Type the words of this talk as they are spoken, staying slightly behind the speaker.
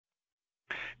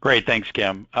Great, thanks,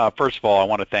 Kim. First of all, I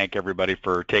want to thank everybody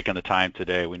for taking the time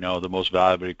today. We know the most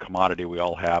valuable commodity we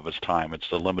all have is time. It's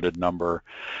the limited number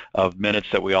of minutes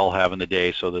that we all have in the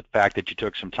day. So the fact that you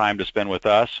took some time to spend with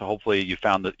us, hopefully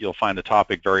you'll find the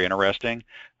topic very interesting.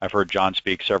 I've heard John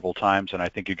speak several times, and I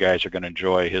think you guys are going to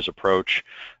enjoy his approach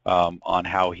on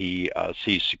how he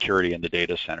sees security in the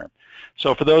data center.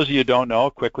 So for those of you who don't know,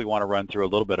 quickly want to run through a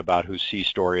little bit about who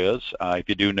cStor is. If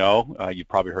you do know, you've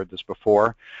probably heard this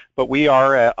before, but we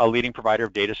are a leading provider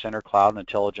of data center, cloud, and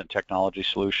intelligent technology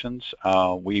solutions.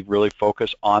 We really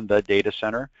focus on the data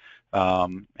center.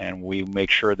 And we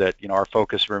make sure that our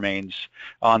focus remains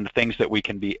on the things that we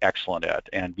can be excellent at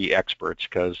and be experts,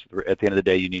 because at the end of the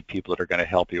day you need people that are going to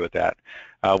help you with that.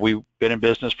 We've been in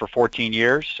business for 14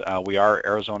 years. We are an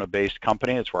Arizona-based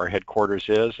company. It's where our headquarters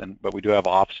is, but we do have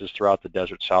offices throughout the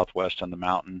desert Southwest and the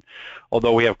mountain.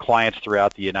 Although we have clients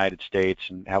throughout the United States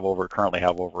and currently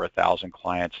have over 1,000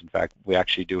 clients. In fact, we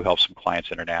actually do help some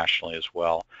clients internationally as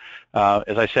well.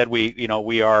 As I said,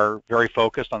 we are very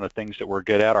focused on the things that we're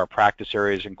good at. Our practice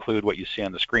areas include what you see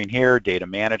on the screen here: data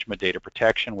management, data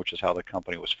protection, which is how the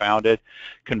company was founded,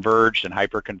 converged and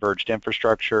hyper-converged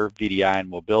infrastructure, VDI and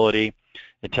mobility,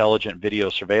 intelligent video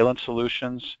surveillance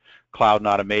solutions, cloud and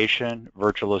automation,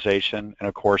 virtualization, and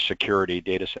of course security,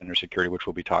 data center security, which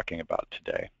we'll be talking about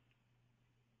today.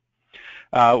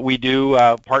 We do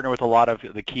partner with a lot of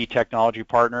the key technology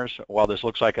partners. While this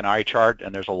looks like an eye chart,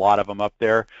 and there's a lot of them up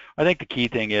there, I think the key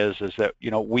thing is that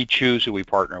we choose who we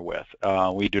partner with.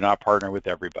 We do not partner with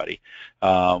everybody.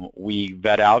 We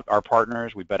vet out our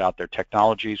partners. We vet out their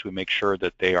technologies. We make sure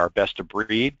that they are best of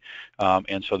breed,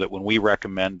 and so that when we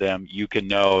recommend them, you can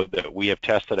know that we have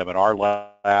tested them in our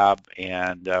lab,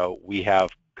 and we have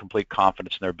complete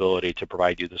confidence in their ability to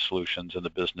provide you the solutions and the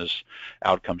business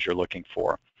outcomes you're looking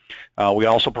for. We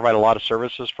also provide a lot of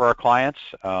services for our clients,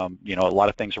 a lot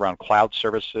of things around cloud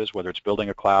services, whether it's building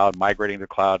a cloud, migrating to the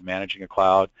cloud, managing a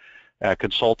cloud,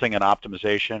 consulting and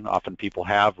optimization. Often people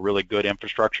have really good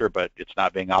infrastructure, but it's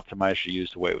not being optimized to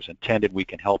use the way it was intended. We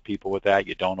can help people with that.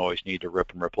 You don't always need to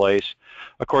rip and replace.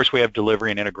 Of course, we have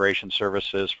delivery and integration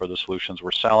services for the solutions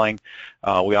we're selling.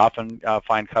 We often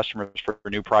find customers for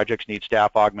new projects need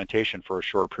staff augmentation for a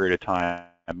short period of time.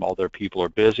 While their people are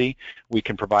busy, we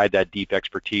can provide that deep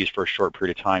expertise for a short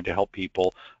period of time to help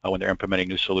people when they're implementing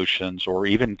new solutions, or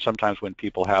even sometimes when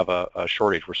people have a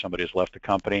shortage where somebody has left the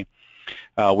company.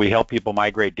 We help people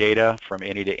migrate data from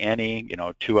any to any,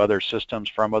 to other systems,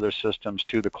 from other systems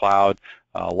to the cloud.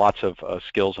 Lots of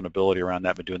skills and ability around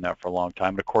that. Been doing that for a long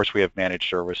time. And of course, we have managed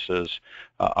services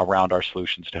around our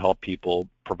solutions to help people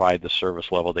provide the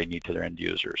service level they need to their end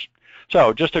users.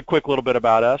 So just a quick little bit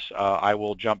about us. I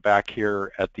will jump back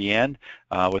here at the end.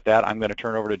 With that, I'm going to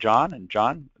turn over to John. And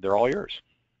John, they're all yours.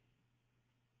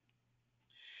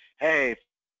 Hey,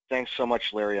 thanks so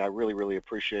much, Larry. I really, really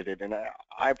appreciate it. And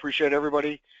I appreciate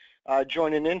everybody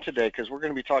joining in today, because we're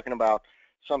going to be talking about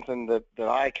something that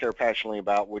I care passionately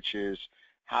about, which is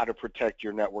how to protect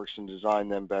your networks and design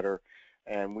them better.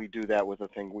 And we do that with a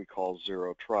thing we call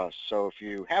Zero Trust. So if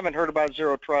you haven't heard about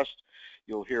Zero Trust,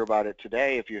 you'll hear about it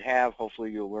today. If you have,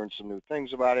 hopefully you'll learn some new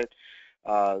things about it.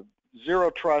 Zero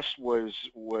Trust was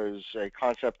a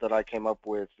concept that I came up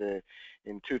with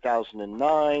in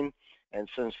 2009. And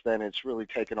since then, it's really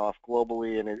taken off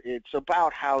globally, and it's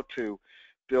about how to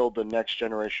build the next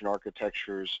generation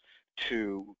architectures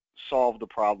to solve the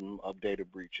problem of data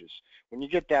breaches. When you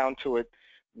get down to it,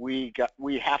 we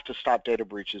have to stop data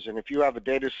breaches. And if you have a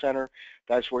data center,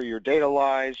 that's where your data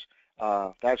lies.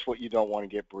 That's what you don't want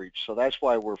to get breached. So that's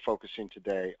why we're focusing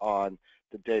today on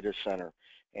the data center.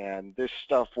 And this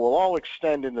stuff will all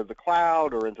extend into the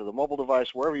cloud or into the mobile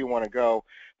device, wherever you want to go,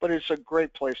 but it's a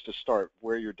great place to start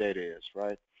where your data is,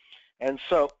 right? And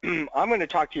so I'm going to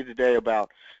talk to you today about,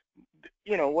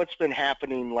 what's been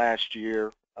happening last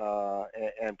year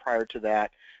and prior to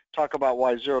that, talk about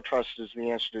why Zero Trust is the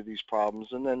answer to these problems,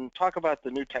 and then talk about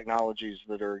the new technologies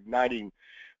that are igniting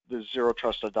the Zero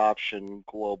Trust adoption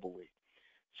globally.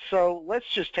 So let's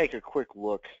just take a quick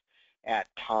look at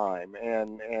time.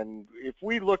 And if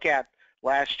we look at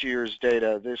last year's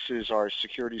data, this is our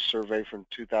security survey from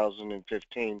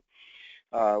 2015.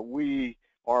 We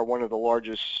are one of the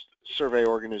largest survey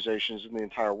organizations in the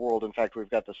entire world. In fact, we've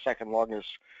got the second longest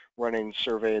running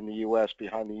survey in the U.S.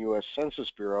 behind the U.S. Census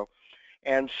Bureau.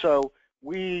 And so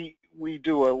we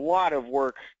do a lot of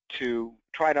work to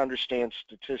try to understand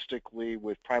statistically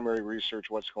with primary research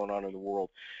what's going on in the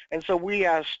world. And so we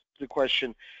asked the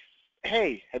question,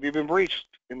 hey, have you been breached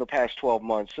in the past 12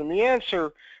 months? And the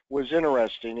answer was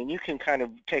interesting, and you can kind of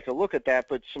take a look at that,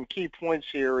 but some key points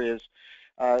here is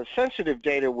sensitive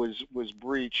data was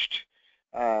breached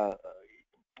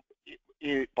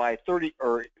by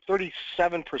 37%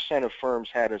 of firms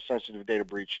had a sensitive data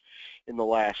breach in the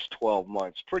last 12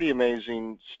 months. Pretty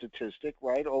amazing statistic,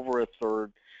 right? Over a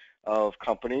third of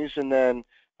companies, and then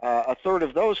a third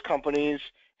of those companies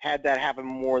had that happen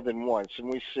more than once. And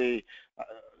we see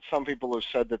some people have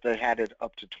said that they had it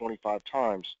up to 25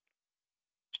 times.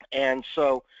 And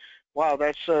so, wow,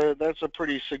 that's a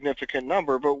pretty significant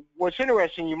number. But what's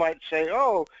interesting, you might say,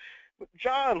 oh,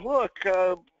 John, look,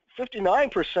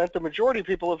 59%, the majority of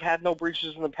people have had no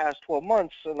breaches in the past 12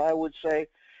 months. And I would say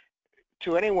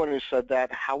to anyone who said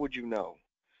that, how would you know?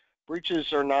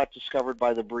 Breaches are not discovered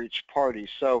by the breach party.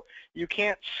 So you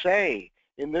can't say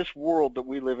in this world that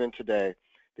we live in today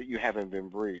that you haven't been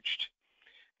breached.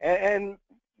 And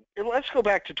let's go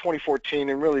back to 2014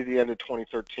 and really the end of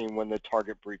 2013 when the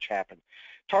Target breach happened.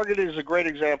 Target is a great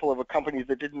example of a company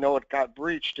that didn't know it got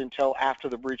breached until after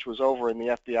the breach was over and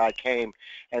the FBI came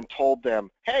and told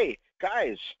them, hey,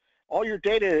 guys, all your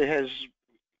data has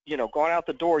gone out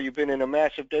the door. You've been in a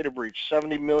massive data breach.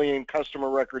 70 million customer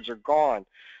records are gone.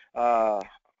 How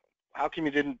come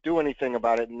you didn't do anything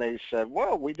about it? And they said,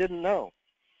 well, we didn't know,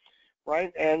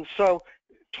 right? And so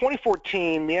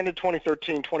 2014, the end of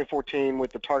 2013, 2014,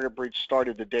 with the Target breach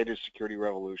started the data security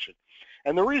revolution.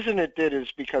 And the reason it did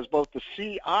is because both the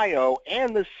CIO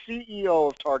and the CEO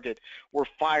of Target were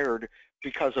fired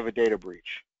because of a data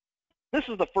breach. This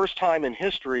is the first time in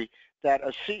history that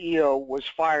a CEO was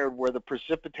fired where the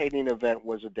precipitating event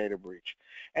was a data breach.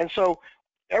 And so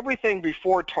everything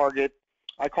before Target,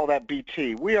 I call that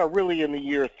BT. We are really in the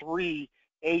year 3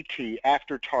 AT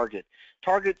after Target.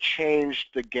 Target changed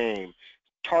the game.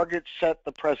 Target set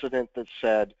the precedent that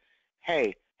said,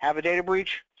 hey, have a data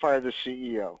breach, fire the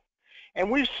CEO. And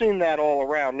we've seen that all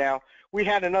around. Now, we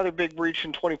had another big breach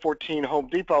in 2014, Home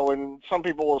Depot, and some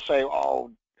people will say,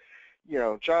 oh,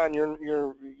 John,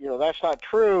 that's not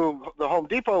true. The Home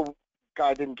Depot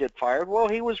guy didn't get fired. Well,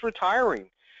 he was retiring.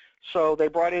 So they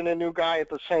brought in a new guy at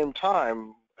the same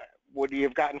time. Would he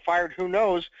have gotten fired? Who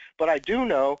knows? But I do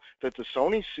know that the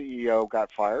Sony CEO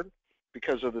got fired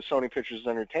because of the Sony Pictures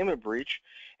Entertainment breach.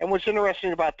 And what's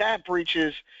interesting about that breach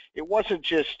is it wasn't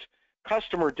just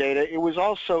customer data, it was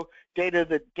also data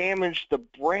that damaged the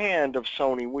brand of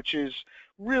Sony, which is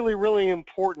really, really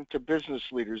important to business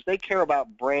leaders. They care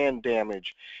about brand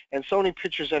damage, and Sony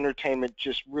Pictures Entertainment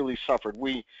just really suffered.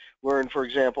 We learned, for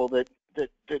example, that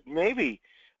maybe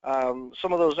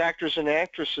some of those actors and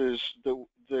actresses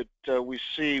that we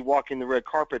see walking the red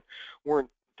carpet weren't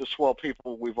the swell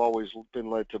people we've always been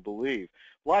led to believe.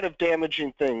 A lot of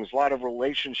damaging things, a lot of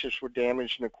relationships were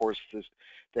damaged, and of course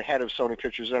the head of Sony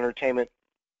Pictures Entertainment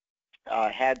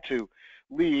had to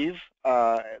leave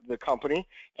the company.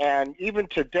 And even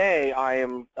today,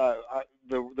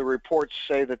 the reports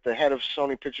say that the head of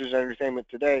Sony Pictures Entertainment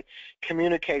today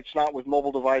communicates not with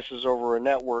mobile devices over a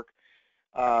network,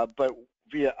 but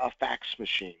via a fax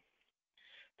machine.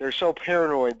 They're so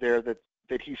paranoid there that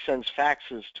he sends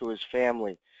faxes to his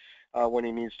family when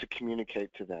he needs to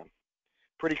communicate to them.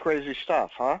 Pretty crazy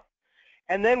stuff, huh?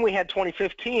 And then we had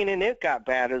 2015, and it got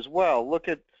bad as well. Look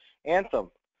at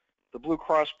Anthem, the Blue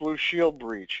Cross Blue Shield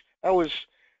breach. That was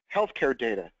healthcare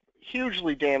data,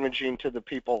 hugely damaging to the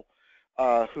people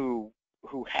who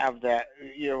have that,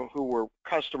 who were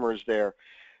customers there.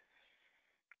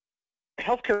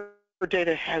 Healthcare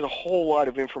data has a whole lot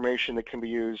of information that can be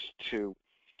used to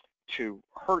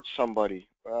hurt somebody.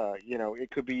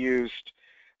 It could be used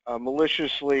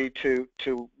maliciously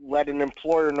to let an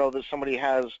employer know that somebody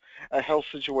has a health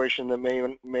situation that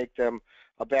may make them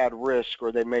a bad risk,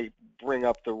 or they may bring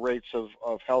up the rates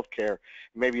of health care.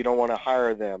 Maybe you don't want to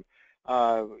hire them.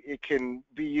 It can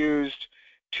be used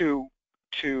to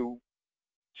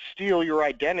steal your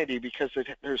identity because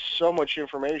there's so much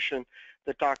information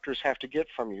that doctors have to get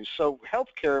from you. So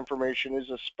healthcare information is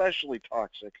especially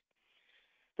toxic.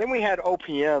 Then we had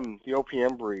OPM, the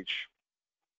OPM breach.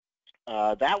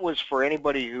 That was for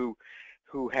anybody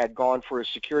who had gone for a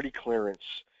security clearance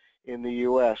in the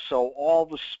U.S. So all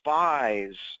the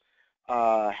spies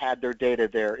had their data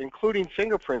there, including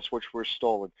fingerprints, which were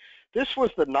stolen. This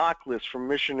was the knock list from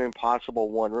Mission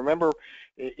Impossible 1. Remember,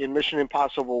 in Mission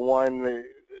Impossible 1,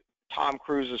 Tom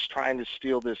Cruise is trying to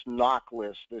steal this knock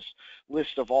list, this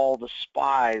list of all the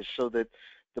spies so that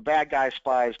the bad guy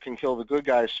spies can kill the good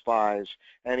guy spies.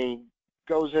 And he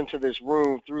goes into this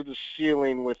room through the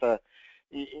ceiling with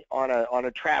on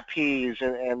a trapeze,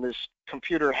 and this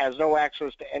computer has no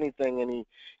access to anything, and he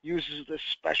uses this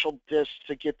special disk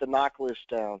to get the knock list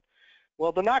down.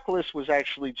 Well, the knock list was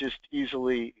actually just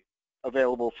easily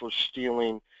available for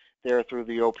stealing there through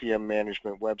the OPM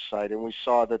management website, and we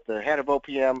saw that the head of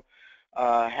OPM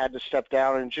had to step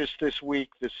down, and just this week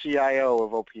the CIO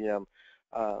of OPM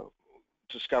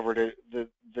discovered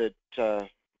that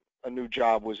a new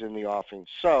job was in the offing.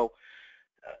 So,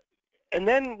 and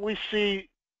then we see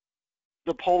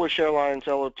the Polish Airlines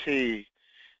LOT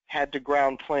had to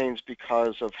ground planes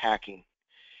because of hacking.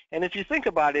 And if you think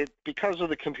about it, because of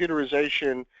the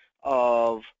computerization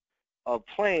of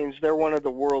planes, they're one of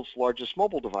the world's largest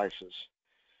mobile devices.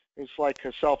 It's like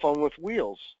a cell phone with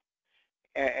wheels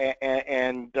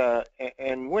and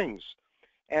wings.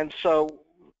 And so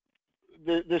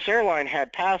this airline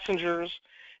had passengers,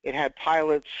 it had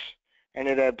pilots, and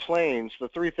it had planes, the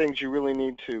three things you really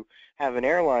need to have an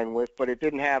airline with, but it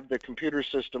didn't have the computer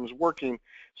systems working,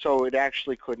 so it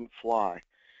actually couldn't fly.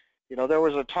 You know, there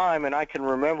was a time, and I can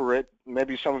remember it,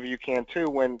 maybe some of you can too,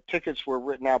 when tickets were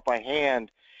written out by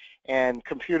hand and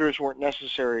computers weren't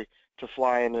necessary to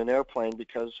fly in an airplane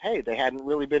because, hey, they hadn't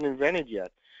really been invented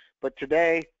yet. But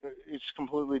today, it's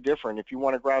completely different. If you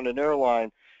want to ground an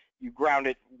airline, you ground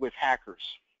it with hackers.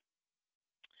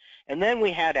 And then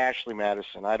we had Ashley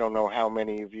Madison. I don't know how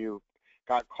many of you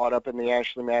got caught up in the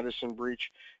Ashley Madison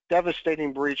breach.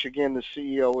 Devastating breach. Again, the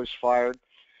CEO was fired.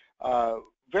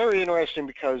 Very interesting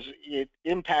because it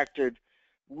impacted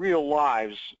real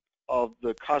lives of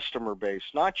the customer base,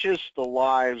 not just the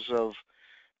lives of,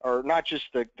 or not just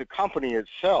the company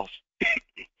itself.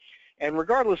 And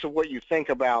regardless of what you think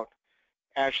about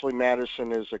Ashley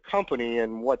Madison as a company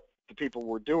and what the people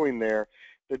were doing there,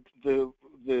 the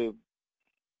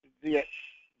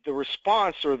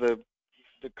response or the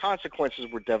consequences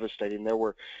were devastating. There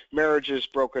were marriages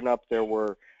broken up. There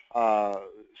were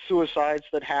suicides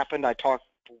that happened. I talked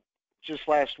just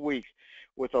last week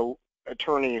with an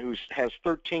attorney who has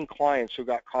 13 clients who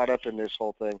got caught up in this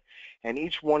whole thing, and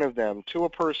each one of them, to a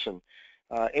person,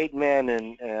 8 men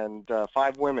and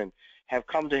 5 women, have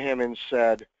come to him and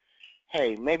said,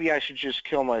 hey, maybe I should just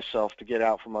kill myself to get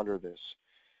out from under this.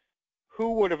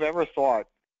 Who would have ever thought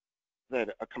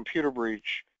that a computer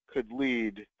breach could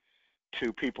lead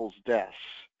to people's deaths?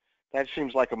 That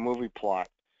seems like a movie plot,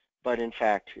 but in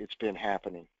fact, it's been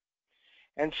happening.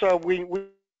 And so we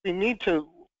need to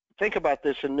think about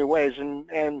this in new ways.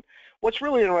 And what's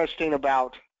really interesting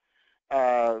about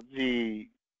the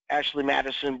Ashley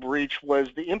Madison breach was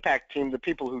the impact team, the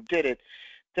people who did it.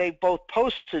 They both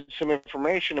posted some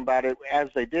information about it as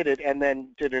they did it and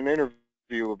then did an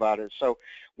interview about it. So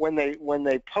when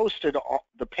they posted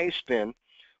the pay spin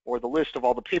or the list of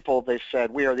all the people, they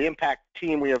said, we are the impact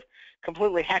team. We have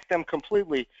completely hacked them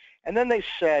completely. And then they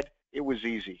said it was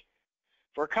easy.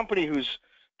 For a company whose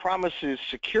promises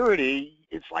security,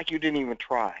 it's like you didn't even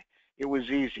try. It was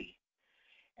easy.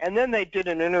 And then they did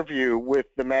an interview with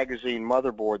the magazine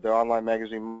Motherboard, the online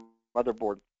magazine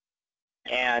Motherboard.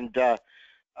 And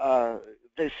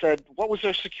they said, what was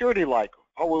their security like?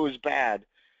 Oh, it was bad.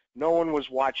 No one was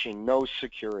watching, no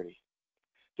security.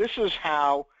 This is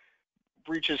how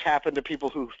breaches happen to people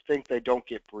who think they don't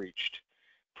get breached.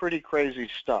 Pretty crazy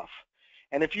stuff.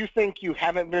 And if you think you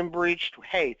haven't been breached,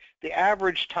 hey, the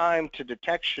average time to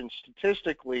detection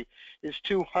statistically is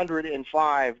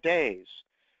 205 days,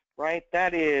 right?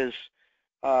 That is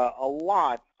a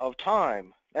lot of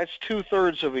time. That's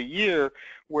 2/3 of a year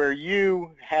where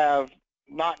you have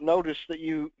not noticed that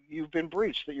you've been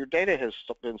breached, that your data has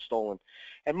been stolen.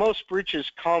 And most breaches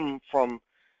come from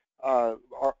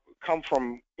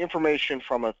information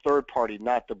from a third party,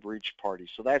 not the breach party.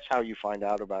 So that's how you find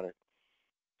out about it.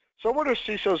 So what are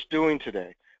CISOs doing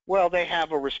today? Well, they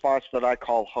have a response that I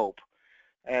call HOPE.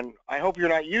 And I hope you're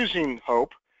not using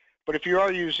HOPE, but if you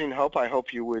are using HOPE, I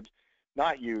hope you would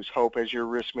not use HOPE as your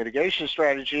risk mitigation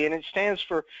strategy. And it stands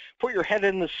for put your head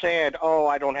in the sand. Oh,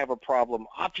 I don't have a problem.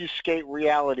 Obfuscate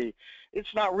reality.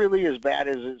 It's not really as bad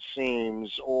as it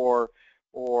seems, or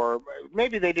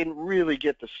maybe they didn't really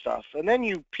get the stuff. And then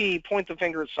you point the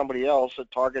finger at somebody else.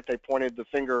 At Target, they pointed the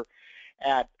finger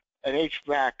at an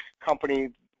HVAC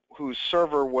company whose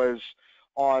server was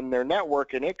on their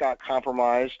network and it got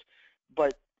compromised.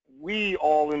 But we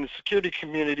all in the security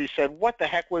community said, what the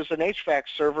heck was an HVAC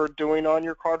server doing on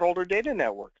your cardholder data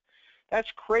network?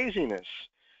 That's craziness.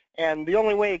 And the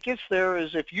only way it gets there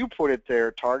is if you put it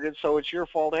there, Target, so it's your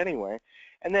fault anyway.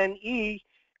 And then E,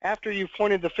 after you've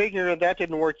pointed the finger, that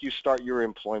didn't work, you start your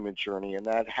employment journey. And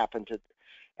that happened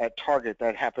at Target,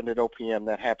 that happened at OPM,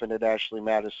 that happened at Ashley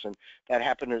Madison, that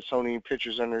happened at Sony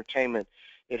Pictures Entertainment.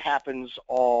 It happens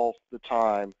all the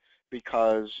time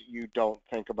because you don't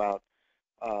think about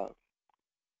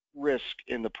risk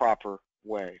in the proper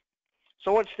way.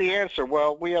 So what's the answer?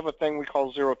 Well, we have a thing we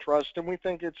call zero trust, and we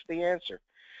think it's the answer.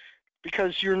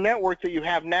 Because your network that you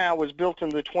have now was built in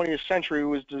the 20th century,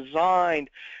 was designed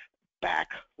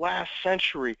back last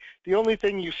century. The only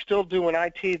thing you still do in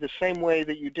IT the same way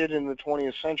that you did in the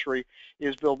 20th century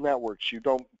is build networks. You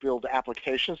don't build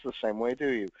applications the same way, do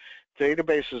you?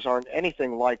 Databases aren't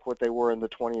anything like what they were in the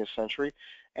 20th century,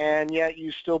 and yet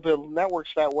you still build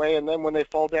networks that way, and then when they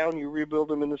fall down, you rebuild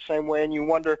them in the same way, and you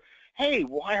wonder, hey,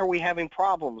 why are we having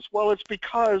problems? Well, it's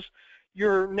because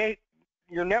your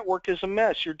network is a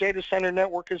mess. Your data center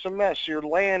network is a mess. Your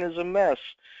LAN is a mess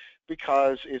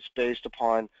because it's based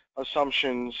upon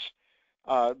assumptions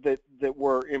that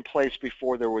were in place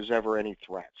before there was ever any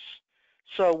threats.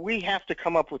 So we have to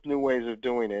come up with new ways of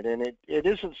doing it, and it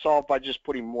isn't solved by just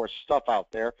putting more stuff out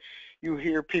there. You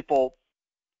hear people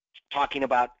talking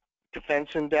about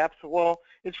defense in depth. Well,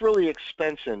 it's really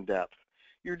expense in depth.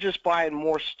 You're just buying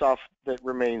more stuff that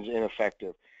remains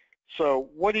ineffective. So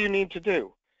what do you need to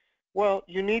do? Well,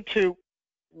 you need to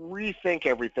rethink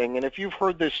everything, and if you've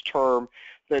heard this term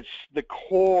that's the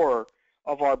core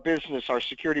of our business, our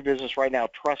security business right now,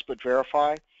 trust but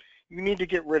verify, you need to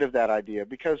get rid of that idea,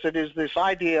 because it is this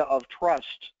idea of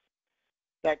trust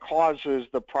that causes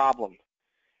the problem.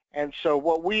 And so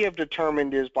what we have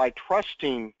determined is by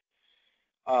trusting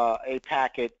a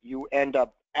packet, you end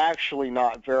up actually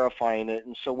not verifying it,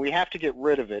 and so we have to get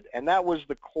rid of it, and that was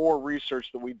the core research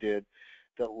that we did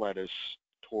that led us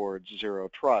towards zero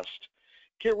trust.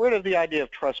 Get rid of the idea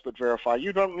of trust but verify.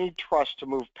 You don't need trust to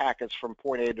move packets from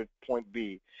point A to point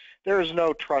B. There is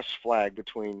no trust flag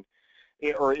between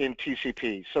or in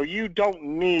TCP. So you don't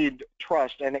need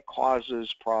trust, and it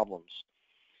causes problems.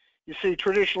 You see,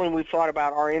 traditionally we've thought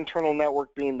about our internal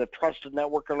network being the trusted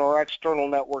network and our external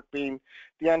network being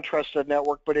the untrusted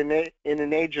network, but in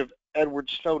an age of Edward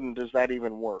Snowden, does that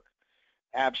even work?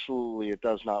 Absolutely, it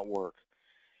does not work.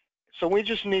 So we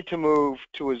just need to move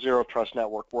to a zero trust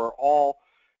network where all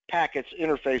packets,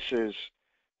 interfaces,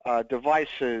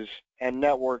 devices, and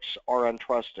networks are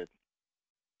untrusted.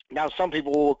 Now, some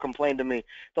people will complain to me.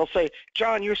 They'll say,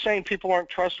 John, you're saying people aren't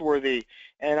trustworthy.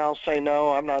 And I'll say,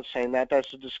 no, I'm not saying that.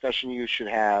 That's a discussion you should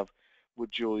have with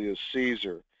Julius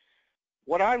Caesar.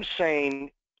 What I'm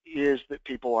saying is that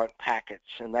people aren't packets,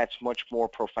 and that's much more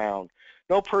profound.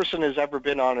 No person has ever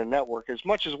been on a network. As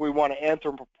much as we want to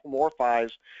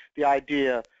anthropomorphize the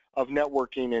idea of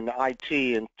networking and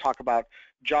IT and talk about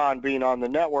John being on the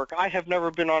network, I have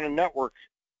never been on a network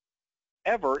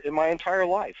ever in my entire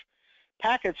life.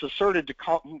 Packets asserted to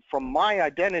come from my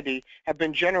identity have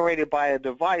been generated by a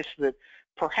device that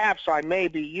perhaps I may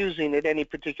be using at any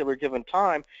particular given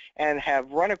time and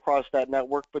have run across that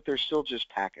network, but they're still just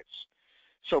packets.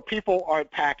 So people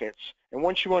aren't packets, and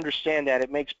once you understand that,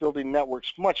 it makes building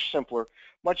networks much simpler,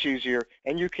 much easier,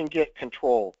 and you can get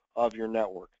control of your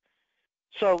network.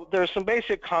 So there are some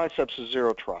basic concepts of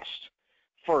zero trust.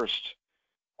 First,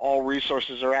 all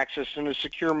resources are accessed in a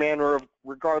secure manner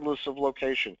regardless of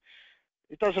location.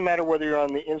 It doesn't matter whether you're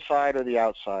on the inside or the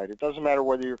outside. It doesn't matter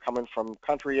whether you're coming from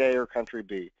country A or country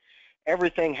B.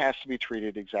 Everything has to be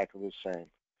treated exactly the same.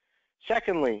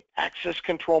 Secondly, access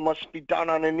control must be done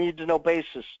on a need-to-know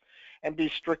basis and be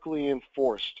strictly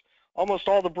enforced. Almost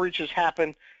all the breaches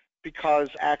happen because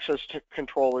access to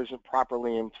control isn't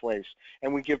properly in place,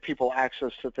 and we give people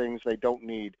access to things they don't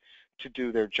need to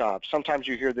do their job. Sometimes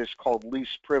you hear this called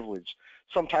least privilege.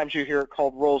 Sometimes you hear it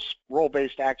called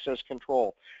role-based access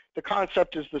control. The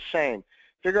concept is the same.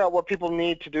 Figure out what people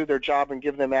need to do their job and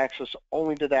give them access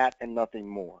only to that and nothing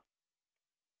more.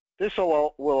 This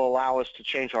will allow us to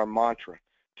change our mantra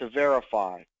to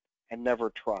verify and never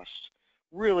trust.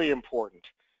 Really important.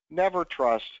 Never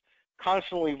trust.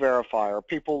 Constantly verify. Are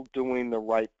people doing the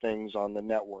right things on the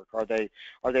network? Are they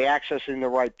accessing the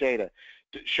right data?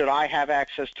 Should I have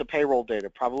access to payroll data?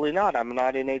 Probably not. I'm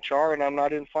not in HR and I'm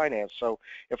not in finance. So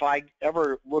if I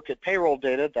ever look at payroll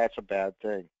data, that's a bad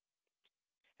thing.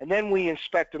 And then we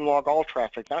inspect and log all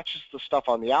traffic, not just the stuff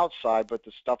on the outside, but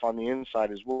the stuff on the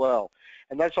inside as well.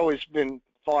 And that's always been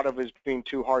thought of as being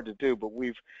too hard to do, but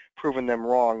we've proven them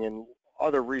wrong in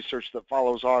other research that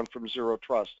follows on from zero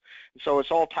trust. And so it's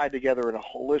all tied together in a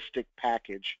holistic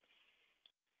package.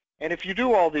 And if you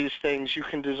do all these things, you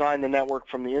can design the network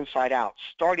from the inside out,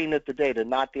 starting at the data,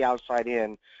 not the outside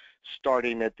in,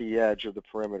 starting at the edge of the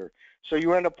perimeter. So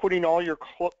you end up putting all your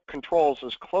controls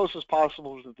as close as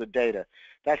possible to the data.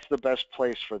 That's the best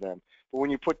place for them. But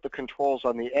when you put the controls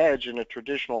on the edge in a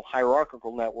traditional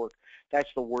hierarchical network, that's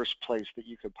the worst place that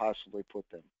you could possibly put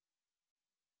them.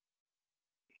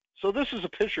 So this is a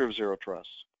picture of zero trust.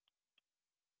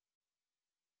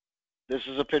 This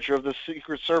is a picture of the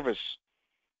Secret Service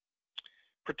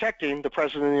protecting the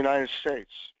President of the United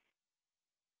States.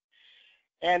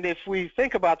 And if we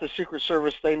think about the Secret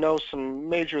Service, they know some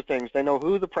major things. They know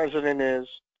who the President is.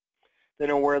 they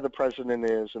know where the president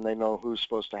is, and they know who's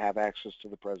supposed to have access to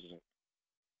the president.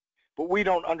 But we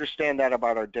don't understand that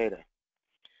about our data.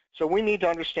 So we need to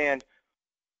understand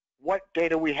what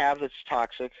data we have that's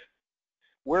toxic,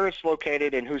 where it's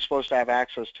located, and who's supposed to have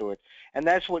access to it. And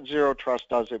that's what Zero Trust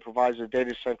does. It provides a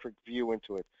data-centric view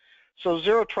into it. So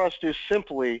Zero Trust is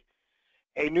simply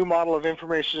a new model of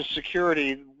information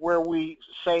security where we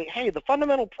say, hey, the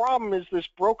fundamental problem is this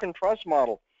broken trust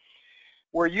model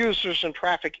where users and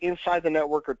traffic inside the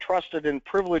network are trusted and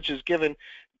privilege is given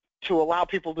to allow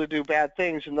people to do bad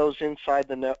things, and those inside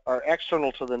the net are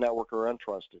external to the network are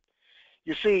untrusted.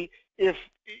 You see, if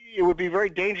it would be very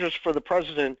dangerous for the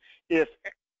president if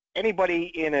anybody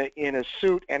in a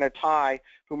suit and a tie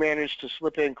who managed to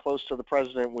slip in close to the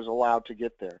president was allowed to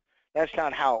get there. That's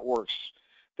not how it works.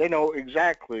 They know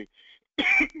exactly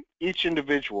each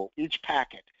individual, each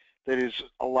packet that is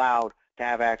allowed to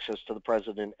have access to the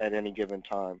president at any given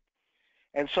time.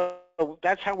 And so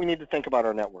that's how we need to think about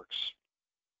our networks.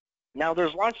 Now,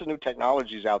 there's lots of new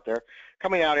technologies out there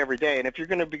coming out every day, and if you're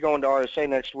going to be going to RSA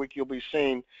next week, you'll be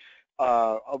seeing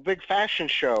a big fashion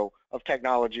show of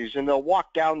technologies, and they'll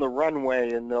walk down the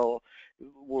runway and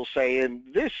we'll say, in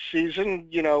this season,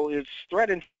 you know, it's threat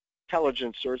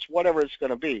intelligence or it's whatever it's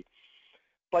going to be.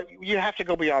 But you have to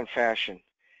go beyond fashion,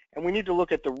 and we need to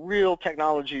look at the real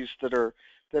technologies that are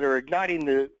igniting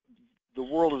the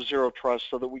world of Zero Trust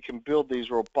so that we can build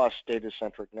these robust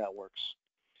data-centric networks.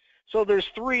 So there's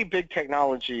three big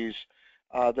technologies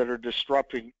that are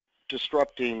disrupting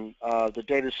the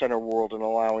data center world and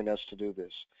allowing us to do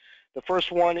this. The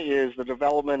first one is the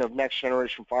development of next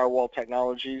generation firewall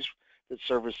technologies that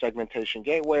serve as segmentation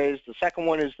gateways. The second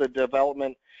one is the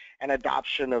development and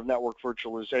adoption of network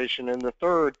virtualization. And the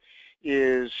third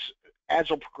is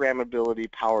agile programmability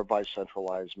powered by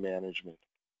centralized management.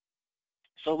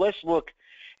 So let's look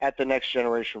at the next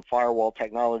generation firewall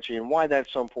technology and why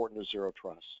that's so important to Zero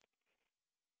Trust.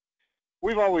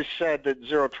 We've always said that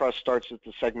Zero Trust starts at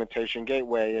the segmentation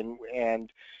gateway,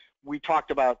 and we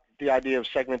talked about the idea of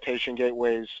segmentation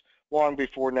gateways long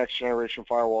before next generation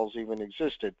firewalls even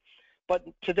existed. But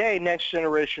today, next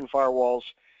generation firewalls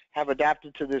have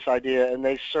adapted to this idea, and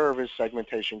they serve as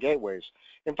segmentation gateways.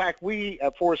 In fact, we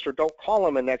at Forrester don't call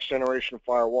them a next generation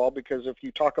firewall, because if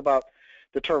you talk about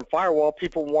the term firewall,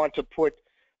 people want to put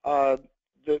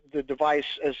the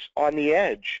device as on the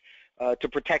edge to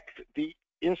protect the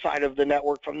inside of the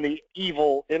network from the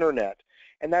evil internet.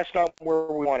 And that's not where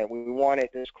we want it. We want it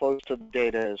as close to the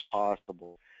data as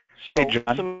possible. So Hey, John.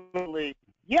 ultimately,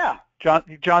 yeah.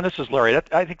 John, this is Larry.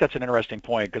 I think that's an interesting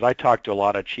point, because I talk to a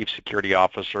lot of chief security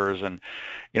officers, and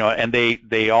and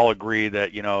they all agree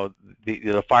that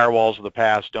the firewalls of the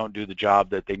past don't do the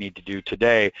job that they need to do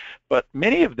today. But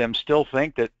many of them still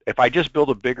think that if I just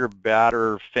build a bigger,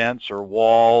 better fence or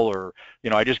wall, or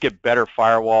I just get better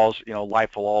firewalls,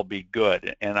 life will all be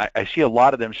good. And I see a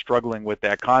lot of them struggling with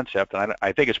that concept, and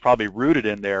I think it's probably rooted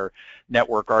in their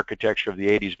network architecture of the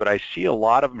 80s. But I see a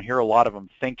lot of them, hear a lot of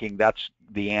them thinking that's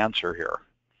the answer here.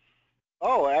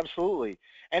 Oh, absolutely.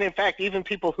 And in fact, even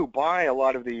people who buy a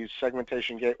lot of these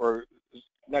segmentation gate or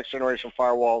next generation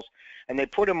firewalls and they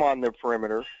put them on their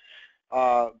perimeter,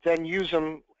 then use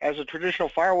them as a traditional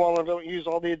firewall and don't use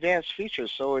all the advanced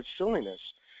features, so it's silliness,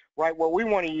 right? What we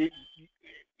want to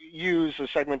use the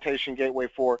segmentation gateway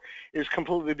for is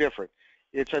completely different.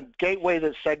 It's a gateway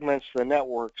that segments the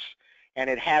networks, and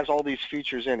it has all these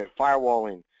features in it: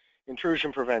 firewalling,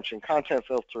 intrusion prevention, content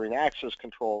filtering, access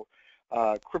control,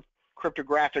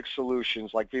 cryptographic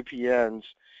solutions like VPNs,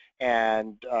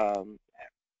 and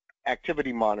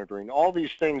activity monitoring. All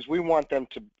these things, we want them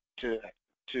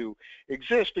to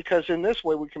exist, because in this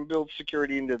way we can build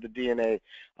security into the DNA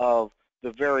of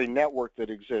the very network that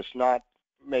exists, not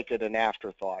make it an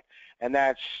afterthought. And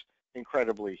that's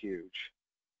incredibly huge.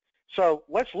 So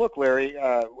let's look, Larry,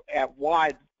 at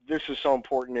why this is so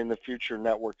important in the future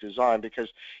network design, because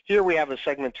here we have a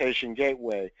segmentation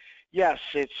gateway. Yes,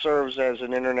 it serves as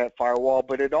an internet firewall,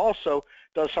 but it also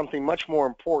does something much more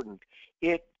important.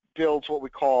 It builds what we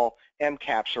call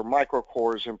MCAPs, or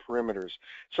microcores and perimeters.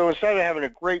 So instead of having a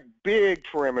great big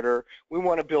perimeter, we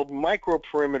want to build micro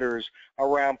perimeters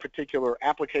around particular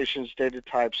applications, data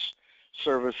types,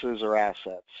 services, or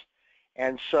assets.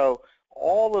 And so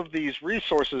all of these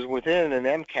resources within an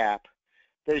MCAP,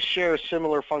 they share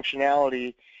similar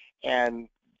functionality and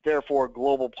therefore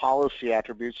global policy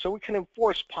attributes, so we can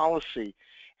enforce policy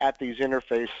at these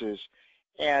interfaces.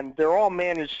 And they're all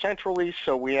managed centrally,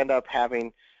 so we end up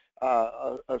having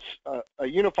a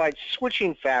unified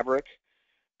switching fabric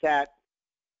that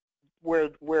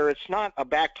where it's not a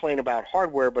backplane about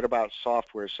hardware but about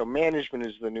software. So management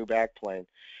is the new backplane.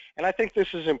 And I think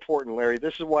this is important, Larry.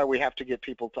 This is why we have to get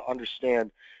people to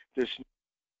understand this,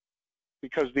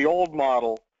 because the old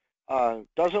model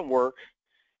doesn't work.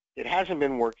 It hasn't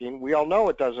been working. We all know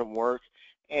it doesn't work,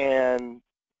 and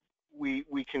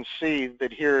we can see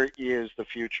that here is the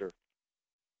future.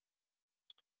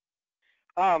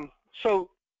 So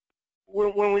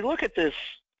when we look at this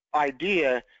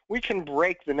idea, we can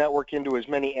break the network into as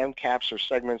many MCAPs or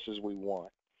segments as we want.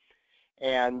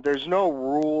 And there's no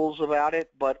rules about it,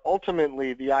 but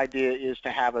ultimately the idea is to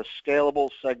have a scalable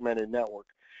segmented network.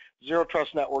 Zero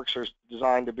trust networks are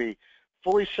designed to be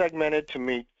fully segmented to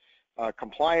meet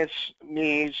compliance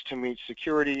needs, to meet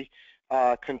security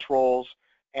controls,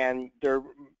 and they're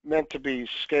meant to be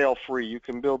scale free. You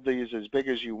can build these as big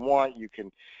as you want. You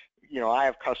can, I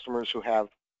have customers who have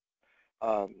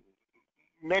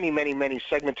many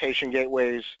segmentation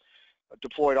gateways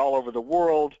deployed all over the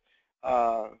world,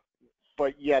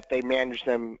 but yet they manage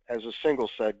them as a single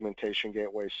segmentation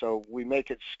gateway. So we make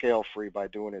it scale free by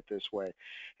doing it this way.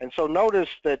 And so notice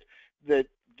that the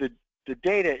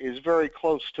data is very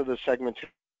close to the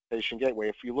segmentation gateway.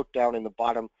 If you look down in the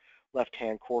bottom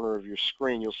left-hand corner of your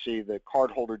screen, you'll see the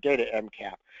cardholder data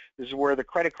MCAP. This is where the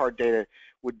credit card data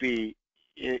would be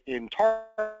in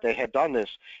target. They had done this,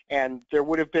 and there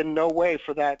would have been no way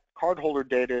for that cardholder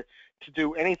data to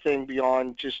do anything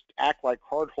beyond just act like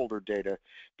cardholder data,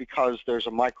 because there's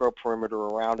a micro perimeter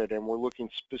around it, and we're looking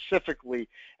specifically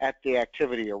at the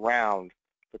activity around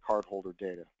the cardholder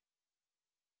data.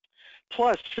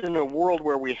 Plus, in a world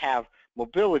where we have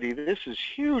mobility, this is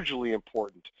hugely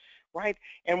important, right?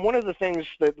 And one of the things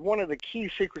that, one of the key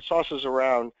secret sauces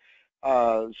around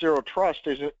Zero Trust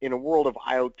is in a world of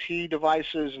IoT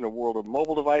devices, in a world of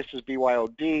mobile devices,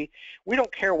 BYOD, we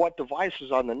don't care what device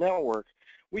is on the network.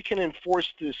 We can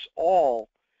enforce this all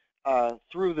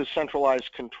through the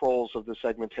centralized controls of the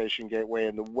segmentation gateway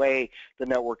and the way the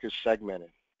network is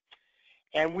segmented.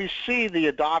 And we see the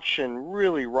adoption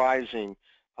really rising.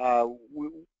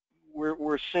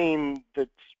 We're seeing that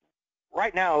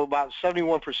right now about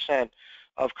 71%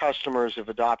 of customers have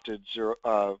adopted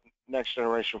next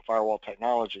generation firewall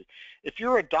technology. If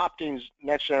you're adopting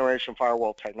next generation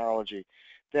firewall technology,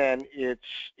 then it's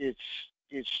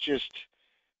just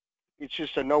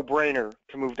a no-brainer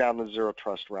to move down the Zero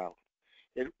Trust route.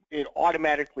 It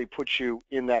automatically puts you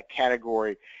in that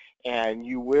category, and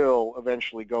you will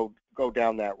eventually go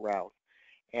down that route.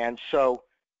 And so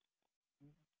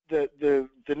the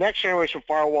next generation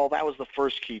firewall, that was the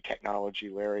first key technology,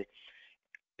 Larry.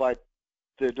 But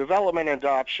the development and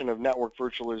adoption of network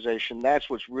virtualization, that's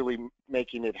what's really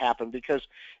making it happen, because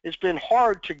it's been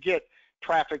hard to get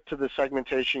traffic to the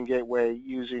segmentation gateway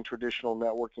using traditional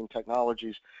networking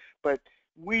technologies. But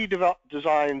we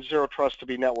designed Zero Trust to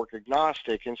be network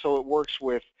agnostic, and so it works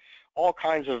with all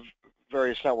kinds of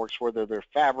various networks, whether they're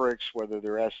fabrics, whether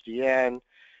they're SDN.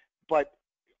 But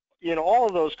in all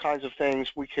of those kinds of things,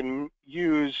 we can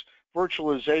use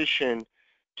virtualization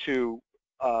to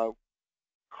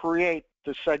create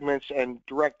the segments and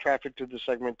direct traffic to the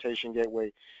segmentation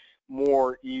gateway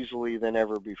more easily than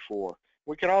ever before.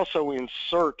 We can also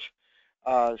insert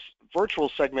virtual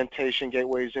segmentation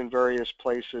gateways in various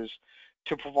places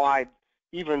to provide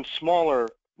even smaller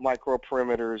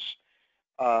microperimeters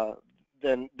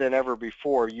than ever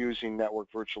before using network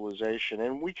virtualization.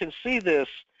 And we can see this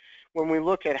when we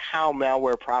look at how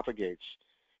malware propagates.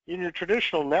 In your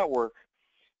traditional network,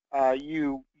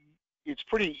 it's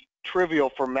pretty trivial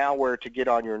for malware to get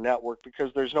on your network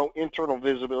because there's no internal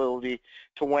visibility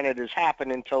to when it has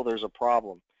happened until there's a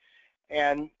problem.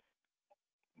 And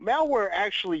malware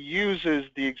actually uses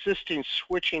the existing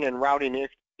switching and routing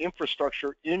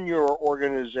infrastructure in your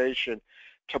organization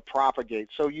to propagate.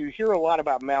 So you hear a lot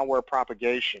about malware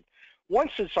propagation.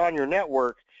 Once it's on your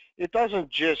network, it doesn't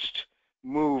just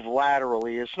move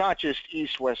laterally. It's not just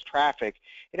east-west traffic.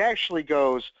 It actually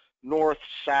goes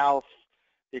north-south.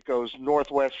 It goes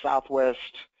northwest, southwest.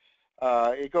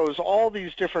 It goes all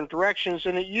these different directions,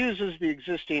 and it uses the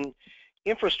existing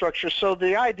infrastructure. So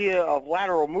the idea of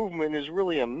lateral movement is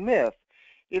really a myth.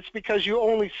 It's because you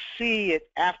only see it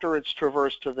after it's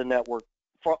traversed to the network,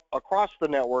 across the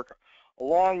network,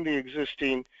 along the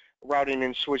existing routing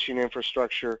and switching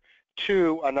infrastructure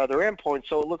to another endpoint.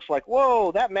 So it looks like,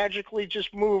 whoa, that magically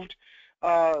just moved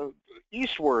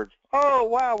eastward. Oh,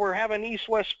 wow, we're having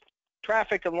east-west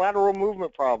traffic and lateral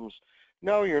movement problems.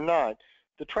 No, you're not.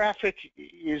 The traffic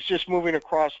is just moving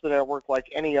across the network like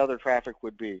any other traffic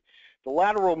would be. The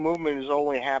lateral movement is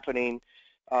only happening,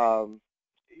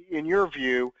 in your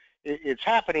view, it's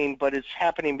happening, but it's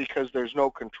happening because there's no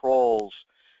controls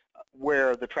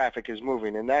where the traffic is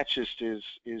moving, and that just is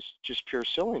just pure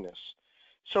silliness.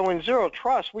 So in Zero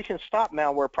Trust, we can stop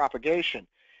malware propagation.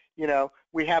 You know,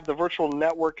 we have the virtual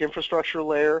network infrastructure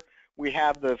layer, we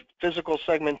have the physical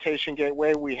segmentation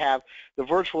gateway, we have the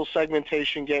virtual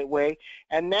segmentation gateway,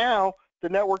 and now the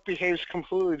network behaves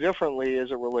completely differently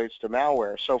as it relates to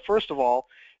malware. So first of all,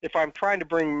 if I'm trying to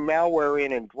bring malware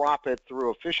in and drop it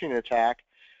through a phishing attack,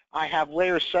 I have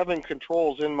layer 7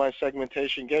 controls in my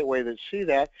segmentation gateway that see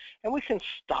that, and we can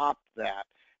stop that.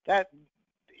 That,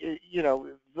 you know,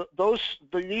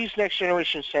 these next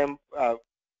generation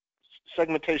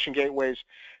segmentation gateways,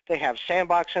 they have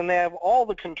sandbox and they have all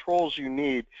the controls you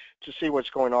need to see what's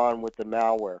going on with the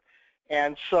malware.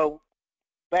 And so,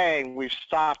 bang, we've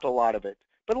stopped a lot of it.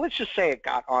 But let's just say it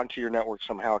got onto your network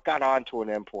somehow. It got onto an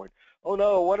endpoint. Oh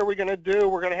no, what are we going to do?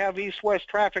 We're going to have east-west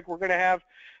traffic. We're going to have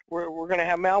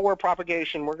malware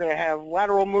propagation. We're going to have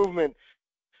lateral movement.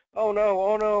 Oh no,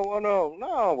 oh no, oh no.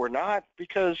 No, we're not,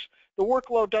 because the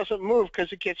workload doesn't move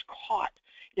because it gets caught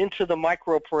into the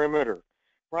microperimeter,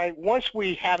 right? Once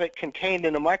we have it contained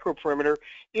in the microperimeter,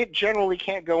 it generally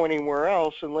can't go anywhere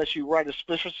else unless you write a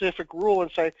specific rule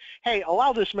and say, hey,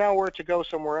 allow this malware to go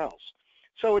somewhere else.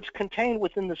 So it's contained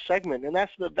within the segment, and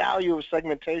that's the value of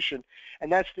segmentation,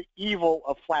 and that's the evil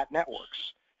of flat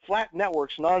networks. Flat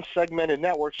networks, non-segmented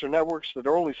networks, or networks that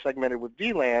are only segmented with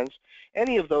VLANs,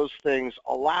 any of those things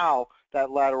allow that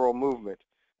lateral movement.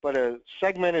 But a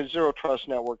segmented Zero Trust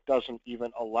network doesn't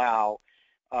even allow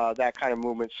that kind of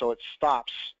movement, so it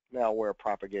stops malware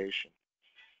propagation.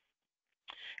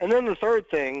 And then the third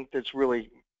thing that's really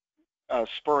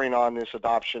spurring on this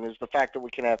adoption is the fact that we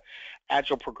can have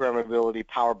agile programmability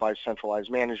powered by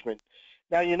centralized management.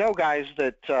 Now, you know, guys,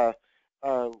 that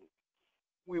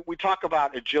we talk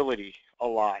about agility a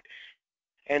lot.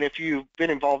 And if you've been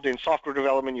involved in software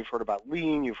development, you've heard about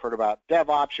lean, you've heard about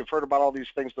DevOps, you've heard about all these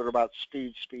things that are about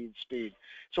speed, speed, speed.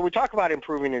 So we talk about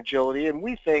improving agility, and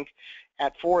we think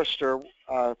at Forrester,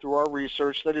 through our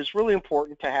research, that it's really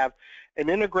important to have an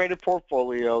integrated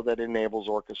portfolio that enables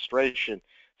orchestration.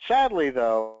 Sadly,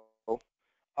 though,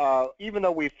 even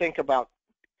though we think about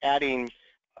adding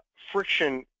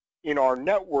friction in our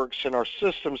networks and our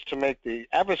systems to make the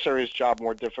adversary's job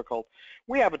more difficult,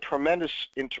 we have a tremendous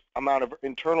amount of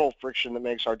internal friction that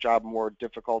makes our job more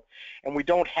difficult, and we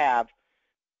don't have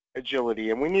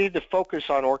agility. And we need to focus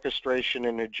on orchestration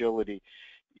and agility.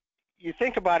 You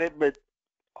think about it, but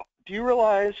do you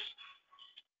realize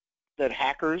that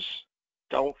hackers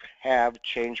don't have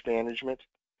change management?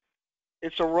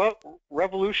 It's a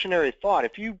revolutionary thought.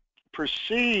 If you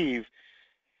perceive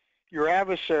your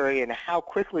adversary and how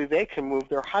quickly they can move,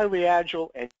 they're highly agile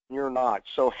and you're not.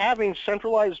 So having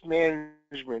centralized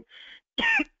management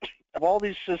of all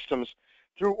these systems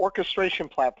through orchestration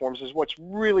platforms is what's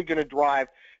really going to drive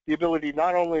the ability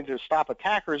not only to stop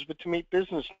attackers, but to meet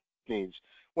business needs.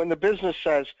 When the business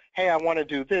says, hey, I want to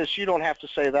do this, you don't have to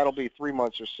say that'll be 3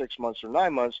 months or 6 months or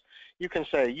 9 months. You can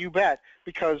say, you bet,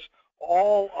 because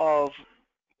all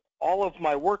of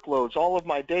my workloads, all of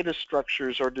my data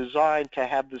structures are designed to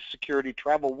have the security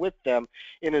travel with them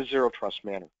in a Zero Trust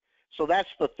manner. So that's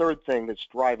the third thing that's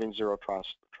driving Zero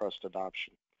Trust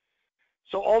adoption.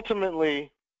 So ultimately,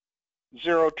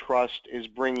 Zero Trust is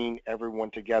bringing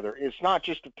everyone together. It's not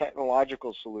just a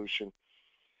technological solution.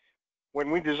 When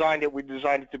we designed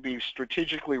it to be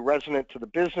strategically resonant to the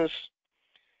business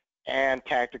and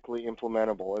tactically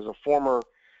implementable. As a former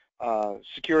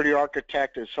security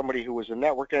architect, as somebody who was a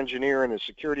network engineer and a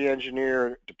security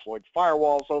engineer, deployed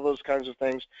firewalls, all those kinds of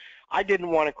things, I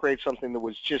didn't want to create something that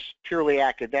was just purely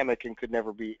academic and could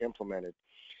never be implemented.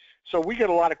 So we get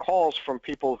a lot of calls from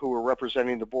people who are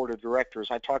representing the board of directors.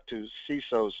 I talk to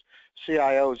CISOs,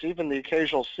 CIOs, even the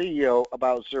occasional CEO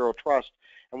about Zero Trust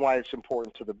and why it's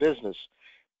important to the business.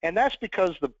 And that's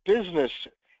because the business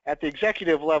at the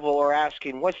executive level are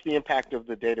asking, what's the impact of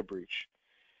the data breach?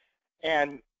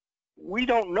 And we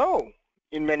don't know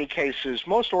in many cases.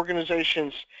 Most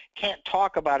organizations can't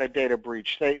talk about a data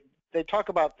breach. They talk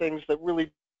about things that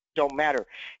really don't matter.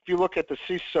 If you look at the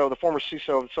CISO, the former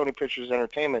CISO of Sony Pictures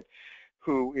Entertainment,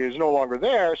 who is no longer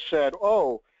there, said,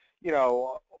 oh, you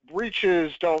know,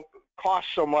 breaches don't cost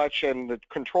so much and the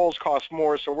controls cost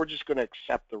more, so we're just going to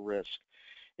accept the risk.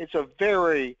 It's a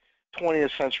very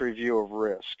 20th century view of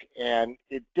risk, and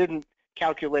it didn't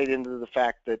calculate into the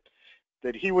fact that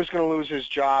he was going to lose his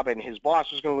job and his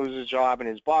boss was going to lose his job and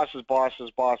his boss's boss's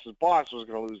boss's boss was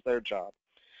going to lose their job.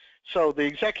 So the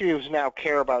executives now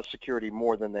care about security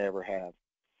more than they ever have.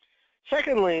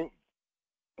 Secondly,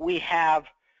 we have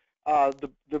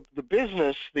the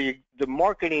business, the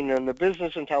marketing and the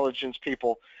business intelligence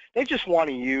people, they just want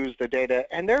to use the data,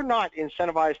 and they're not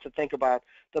incentivized to think about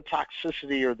the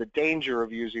toxicity or the danger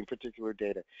of using particular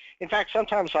data. In fact,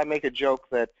 sometimes I make a joke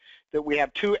that we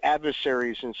have two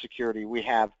adversaries in security. We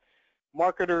have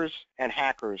marketers and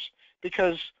hackers,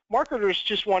 because marketers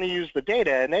just want to use the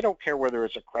data, and they don't care whether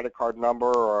it's a credit card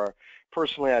number or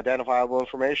personally identifiable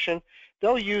information.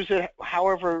 They'll use it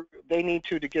however they need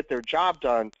to get their job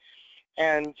done.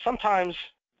 And sometimes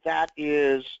that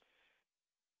is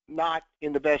not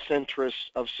in the best interest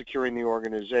of securing the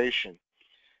organization.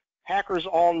 Hackers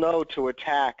all know to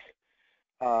attack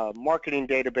marketing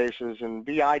databases and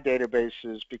BI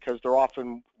databases because they're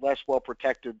often less well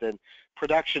protected than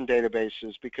production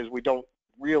databases, because we don't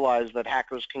realize that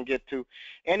hackers can get to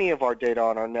any of our data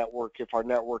on our network if our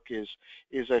network is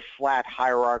a flat,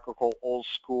 hierarchical, old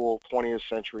school 20th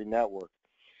century network.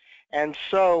 And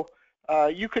so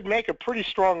you could make a pretty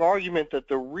strong argument that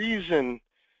the reason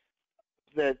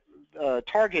that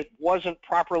Target wasn't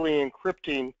properly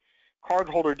encrypting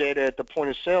cardholder data at the point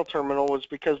of sale terminal was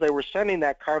because they were sending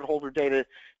that cardholder data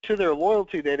to their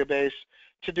loyalty database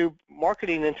to do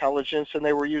marketing intelligence, and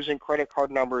they were using credit card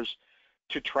numbers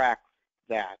to track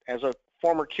that. As a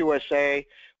former QSA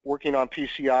working on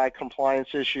PCI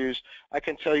compliance issues, I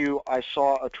can tell you I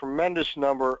saw a tremendous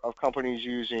number of companies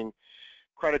using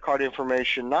credit card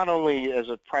information not only as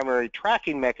a primary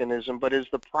tracking mechanism, but as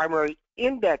the primary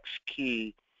index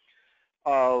key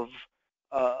of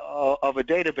a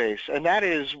database, and that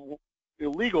is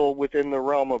illegal within the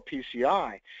realm of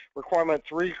PCI. Requirement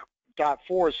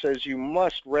 3.4 says you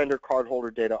must render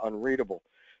cardholder data unreadable.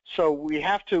 So we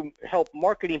have to help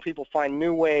marketing people find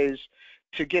new ways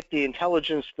to get the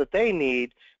intelligence that they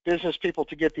need, business people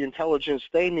to get the intelligence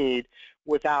they need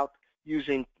without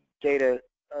using data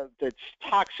that's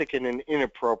toxic in an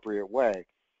inappropriate way.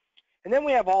 And then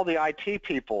we have all the IT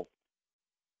people,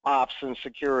 ops and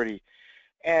security.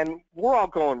 And we're all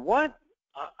going, what?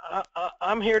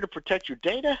 I'm here to protect your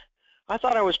data? I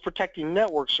thought I was protecting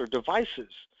networks or devices,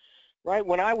 right?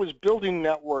 When I was building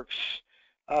networks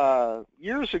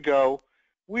years ago,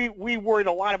 we worried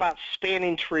a lot about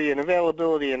spanning tree and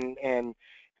availability and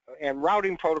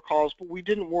routing protocols, but we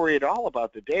didn't worry at all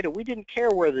about the data. We didn't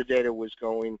care where the data was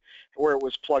going, where it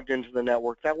was plugged into the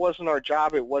network. That wasn't our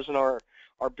job. It wasn't our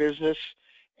business,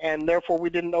 and therefore we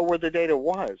didn't know where the data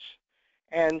was.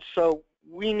 And so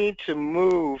we need to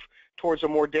move towards a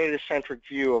more data-centric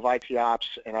view of IT ops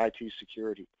and IT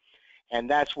security. And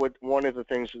that's what one of the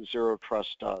things that Zero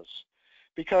Trust does.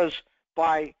 Because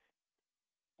by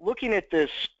looking at this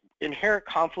inherent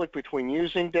conflict between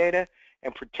using data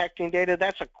and protecting data,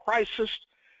 that's a crisis,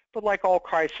 but like all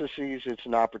crises, it's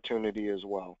an opportunity as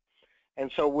well.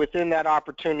 And so within that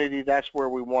opportunity, that's where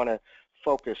we want to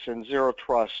focus, and Zero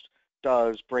Trust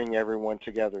does bring everyone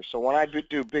together. So when I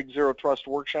do big Zero Trust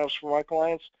workshops for my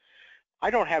clients, I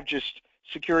don't have just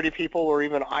security people or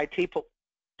even IT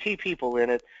people in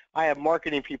it. I have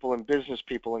marketing people and business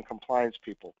people and compliance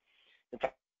people. In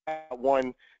fact,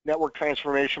 one network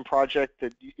transformation project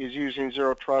that is using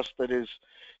Zero Trust that is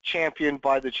championed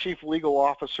by the chief legal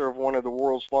officer of one of the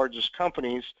world's largest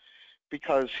companies,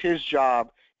 because his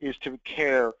job is to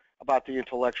care about the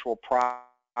intellectual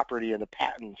property and the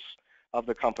patents of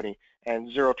the company,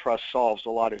 and Zero Trust solves a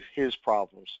lot of his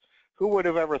problems. Who would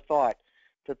have ever thought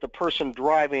that the person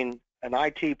driving an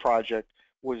IT project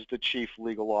was the chief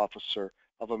legal officer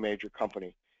of a major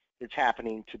company? It's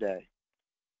happening today.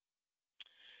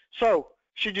 So,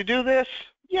 should you do this?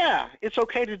 Yeah, it's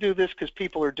okay to do this because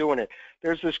people are doing it.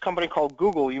 There's this company called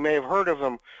Google, you may have heard of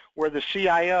them, where the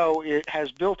CIO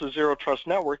has built a Zero Trust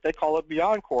network. They call it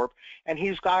BeyondCorp, and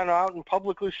he's gone out and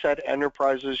publicly said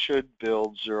enterprises should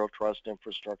build Zero Trust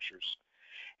infrastructures.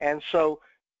 And so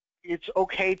it's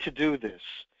okay to do this.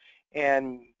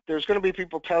 And there's going to be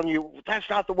people telling you, that's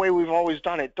not the way we've always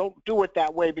done it. Don't do it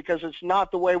that way because it's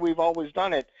not the way we've always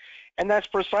done it. And that's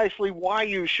precisely why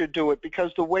you should do it,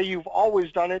 because the way you've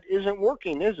always done it isn't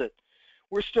working, is it?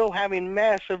 We're still having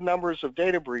massive numbers of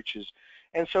data breaches.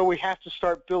 And so we have to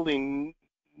start building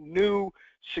new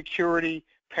security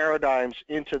paradigms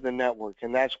into the network,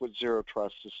 and that's what Zero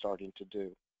Trust is starting to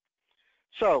do.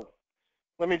 So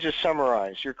let me just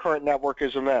summarize. Your current network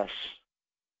is a mess.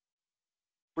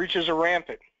 Breaches are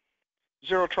rampant.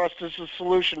 Zero Trust is the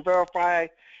solution. Verify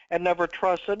and never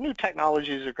trust. The new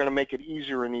technologies are going to make it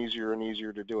easier and easier and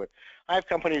easier to do it. I have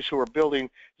companies who are building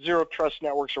Zero Trust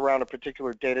networks around a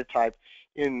particular data type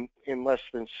in less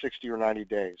than 60 or 90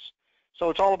 days. So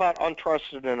it's all about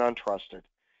untrusted and untrusted.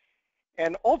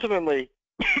 And ultimately,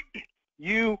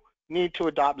 you need to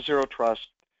adopt Zero Trust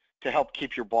to help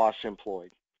keep your boss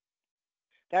employed.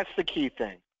 That's the key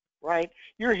thing, right?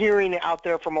 You're hearing out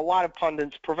there from a lot of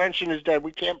pundits, prevention is dead,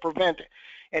 we can't prevent it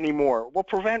anymore. Well,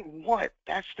 prevent what?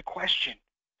 That's the question.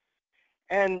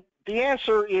 And the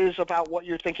answer is about what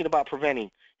you're thinking about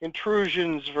preventing,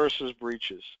 intrusions versus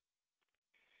breaches.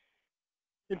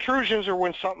 Intrusions are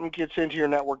when something gets into your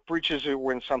network. Breaches are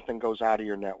when something goes out of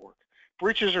your network.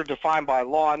 Breaches are defined by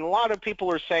law, and a lot of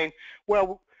people are saying,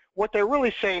 well, what they're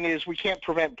really saying is we can't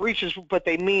prevent breaches, but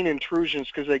they mean intrusions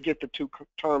because they get the two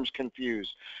terms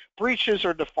confused. Breaches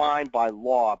are defined by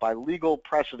law, by legal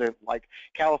precedent, like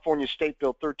California State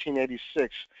Bill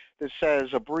 1386, that says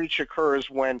a breach occurs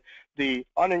when the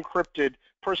unencrypted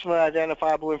personally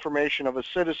identifiable information of a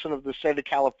citizen of the state of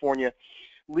California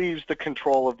leaves the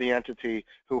control of the entity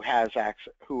who has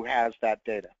access, who has that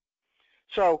data.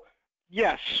 So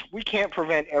yes, we can't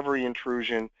prevent every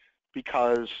intrusion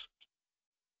because,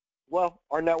 well,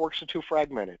 our networks are too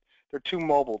fragmented. They're too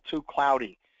mobile, too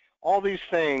cloudy. All these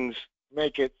things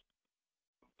make it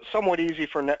somewhat easy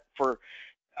for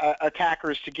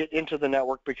attackers to get into the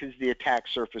network because the attack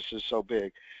surface is so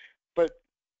big. But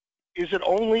is it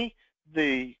only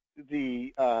the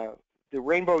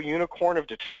rainbow unicorn of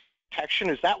detection?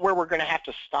 Is that where we're going to have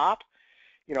to stop?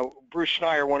 You know, Bruce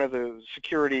Schneier, one of the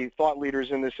security thought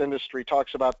leaders in this industry,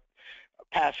 talks about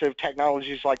passive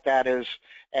technologies like that as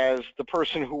the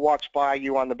person who walks by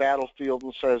you on the battlefield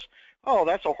and says, oh,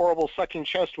 that's a horrible sucking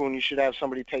chest wound, you should have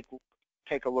somebody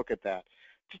take a look at that.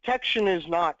 Detection is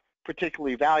not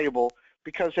particularly valuable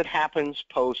because it happens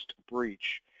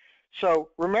post-breach. So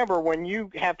remember, when you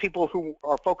have people who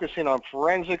are focusing on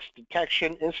forensics,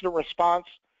 detection, incident response,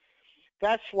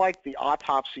 that's like the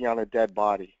autopsy on a dead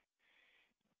body.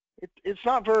 It's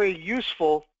not very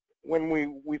useful when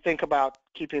we think about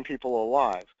keeping people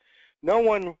alive. No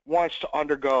one wants to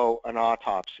undergo an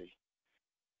autopsy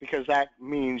because that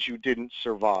means you didn't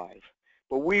survive.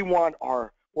 But we want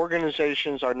our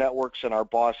organizations, our networks, and our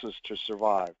bosses to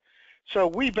survive. So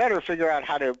we better figure out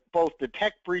how to both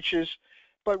detect breaches,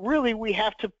 but really we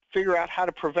have to figure out how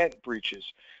to prevent breaches,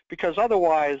 because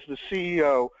otherwise the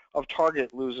CEO of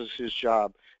Target loses his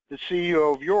job, the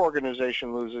CEO of your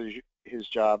organization loses his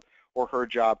job or her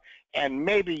job, and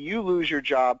maybe you lose your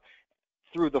job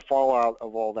through the fallout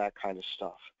of all that kind of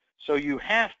stuff. So you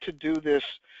have to do this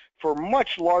for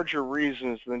much larger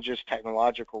reasons than just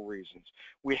technological reasons.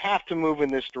 We have to move in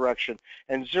this direction,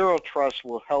 and Zero Trust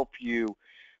will help you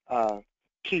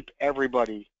keep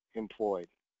everybody employed.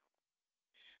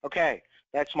 Okay,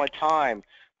 that's my time.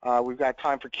 We've got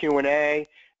time for Q&A.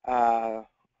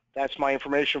 That's my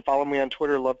information. Follow me on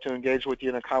Twitter. Love to engage with you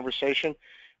in a conversation.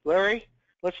 Larry,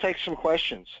 let's take some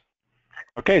questions.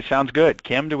 Okay, sounds good.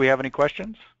 Kim, do we have any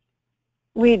questions?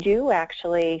 We do,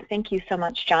 actually. Thank you so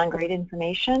much, John. Great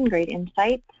information, great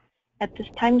insight. At this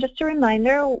time, just a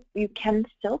reminder, you can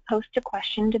still post a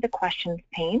question to the questions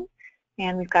pane,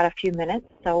 and we've got a few minutes,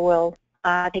 so we'll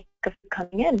take a few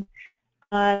coming in.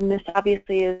 This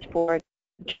obviously is for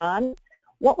John.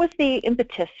 What was the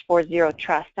impetus for Zero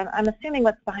Trust? I'm assuming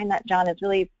what's behind that, John, is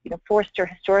really, Forrester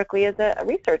historically is a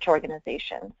research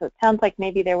organization. So it sounds like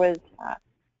maybe there was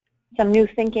some new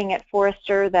thinking at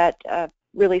Forrester that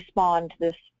really spawned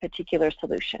this particular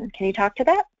solution. Can you talk to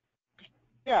that?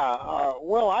 Yeah,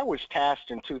 well, I was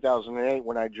tasked in 2008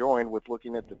 when I joined with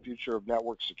looking at the future of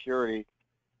network security.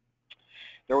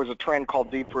 There was a trend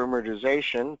called deep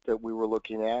perimeterization that we were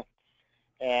looking at,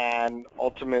 and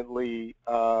ultimately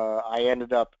I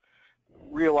ended up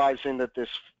realizing that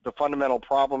the fundamental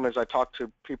problem, as I talked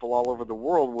to people all over the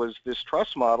world, was this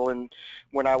trust model. And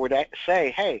when I would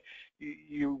say, hey,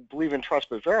 you believe in trust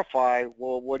but verify,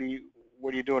 well, what are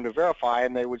you doing to verify?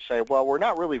 And they would say, well, we're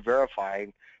not really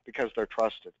verifying because they're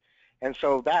trusted. And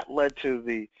so that led to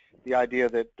the idea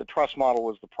that the trust model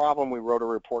was the problem. We wrote a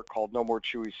report called No More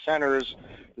Chewy Centers,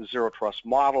 the Zero Trust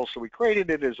model. So we created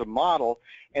it as a model,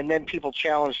 and then people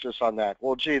challenged us on that.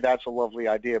 Well, gee, that's a lovely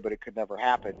idea, but it could never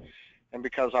happen. And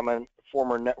because I'm a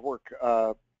former network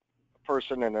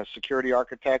person and a security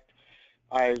architect,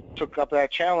 I took up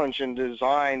that challenge and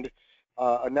designed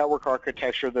a network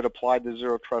architecture that applied the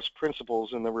Zero Trust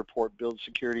principles in the report, Build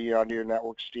Security onto Your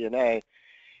Network's DNA,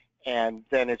 and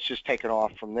then it's just taken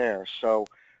off from there. So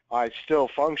I still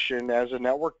function as a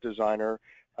network designer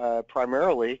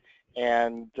primarily,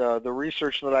 and the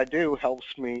research that I do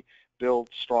helps me build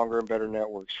stronger and better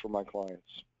networks for my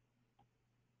clients.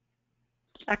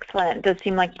 Excellent. It does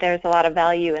seem like there's a lot of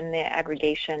value in the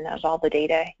aggregation of all the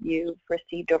data you've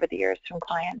received over the years from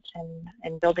clients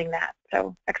and building that.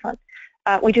 So excellent.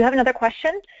 We do have another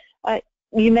question.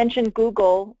 You mentioned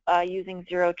Google using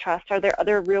Zero Trust. Are there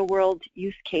other real-world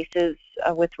use cases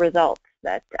with results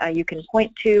that you can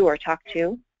point to or talk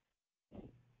to?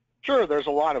 Sure, there's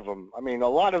a lot of them. I mean, a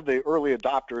lot of the early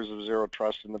adopters of Zero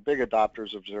Trust and the big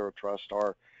adopters of Zero Trust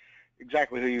are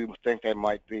exactly who you think they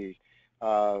might be.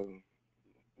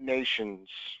 Nations,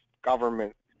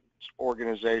 government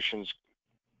organizations,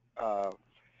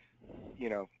 you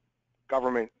know,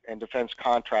 government and defense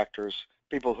contractors,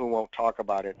 people who won't talk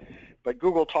about it. But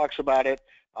Google talks about it.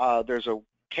 There's a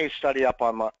case study up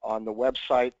on the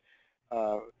website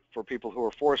for people who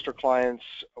are Forrester clients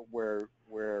where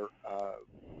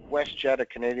WestJet, a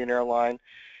Canadian airline,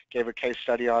 gave a case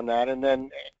study on that. And then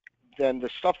the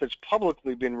stuff that's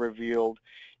publicly been revealed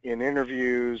in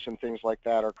interviews and things like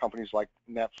that are companies like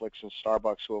Netflix and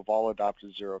Starbucks who have all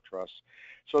adopted Zero Trust.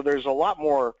 So there's a lot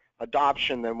more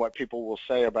adoption than what people will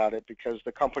say about it, because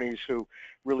the companies who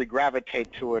really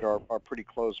gravitate to it are pretty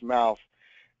closed mouth,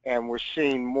 and we're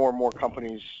seeing more and more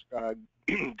companies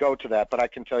go to that. But I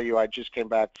can tell you, I just came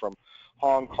back from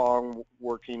Hong Kong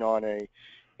working on a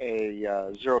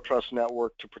Zero Trust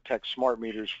network to protect smart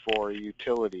meters for a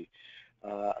utility.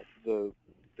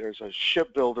 There's a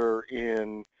shipbuilder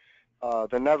in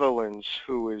the Netherlands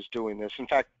who is doing this. In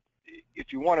fact,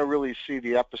 if you want to really see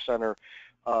the epicenter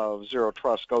of Zero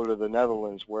Trust, go to the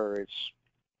Netherlands, where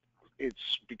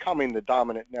it's becoming the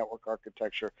dominant network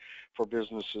architecture for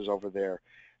businesses over there.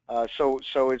 So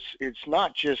it's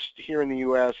not just here in the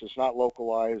U.S. It's not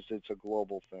localized. It's a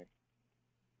global thing.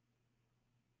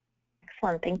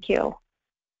 Excellent, thank you.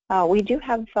 We do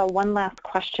have one last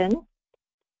question.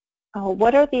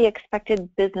 What are the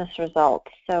expected business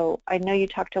results? So I know you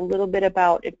talked a little bit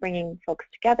about it bringing folks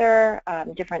together,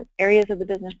 different areas of the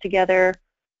business together.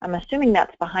 I'm assuming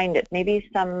that's behind it. Maybe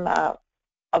some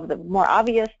of the more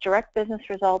obvious direct business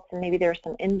results, and maybe there are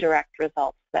some indirect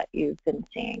results that you've been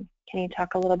seeing. Can you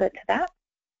talk a little bit to that?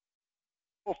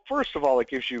 Well, first of all, it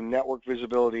gives you network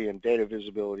visibility and data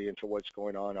visibility into what's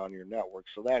going on your network.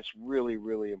 So that's really,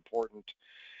 really important.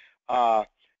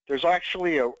 There's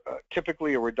actually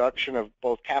typically a reduction of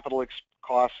both capital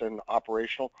costs and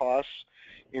operational costs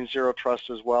in Zero Trust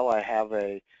as well. I have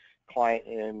a client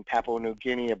in Papua New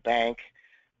Guinea, a bank.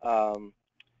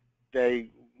 They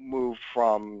moved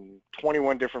from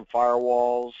 21 different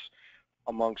firewalls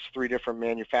amongst 3 different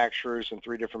manufacturers and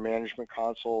 3 different management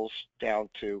consoles down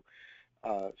to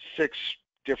 6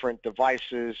 different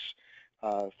devices,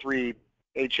 3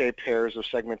 HA pairs of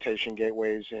segmentation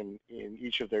gateways in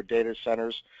each of their data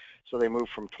centers. So they moved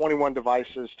from 21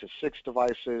 devices to 6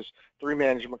 devices, 3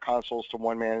 management consoles to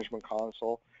 1 management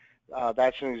console.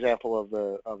 That's an example of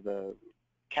the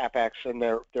CapEx and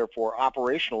therefore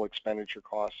operational expenditure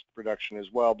cost reduction as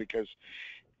well, because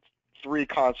 3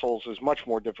 consoles is much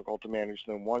more difficult to manage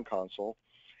than 1 console.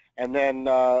 And then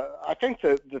I think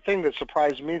the thing that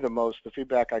surprised me the most, the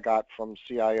feedback I got from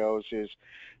CIOs, is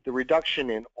the reduction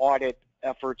in audit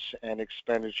efforts and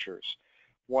expenditures.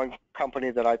 One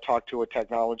company that I talked to, a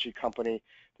technology company,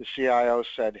 the CIO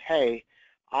said, hey,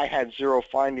 I had 0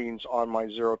 findings on my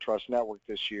Zero Trust network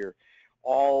this year.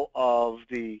 All of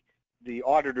the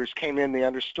auditors came in, they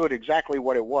understood exactly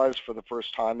what it was for the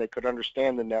first time. They could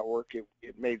understand the network.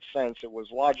 It made sense. It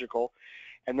was logical.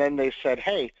 And then they said,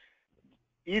 hey,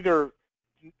 either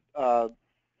a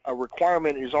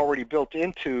requirement is already built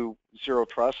into Zero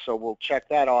Trust, so we'll check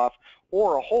that off,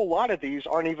 or a whole lot of these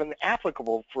aren't even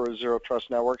applicable for a Zero Trust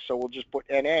network, so we'll just put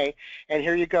NA, and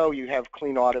here you go, you have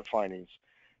clean audit findings.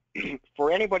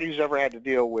 For anybody who's ever had to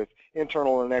deal with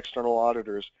internal and external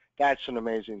auditors, that's an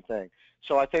amazing thing.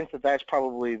 So I think that that's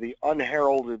probably the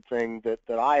unheralded thing that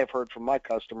I have heard from my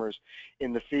customers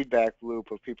in the feedback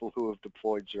loop of people who have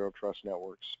deployed Zero Trust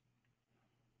networks.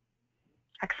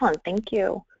 Excellent, thank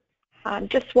you.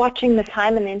 Just watching the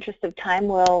time, in the interest of time,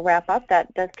 we'll wrap up.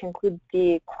 That does conclude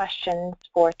the questions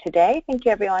for today. Thank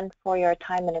you, everyone, for your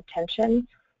time and attention.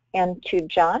 And to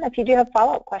John, if you do have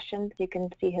follow-up questions, you can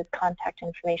see his contact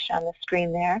information on the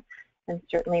screen there and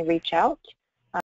certainly reach out.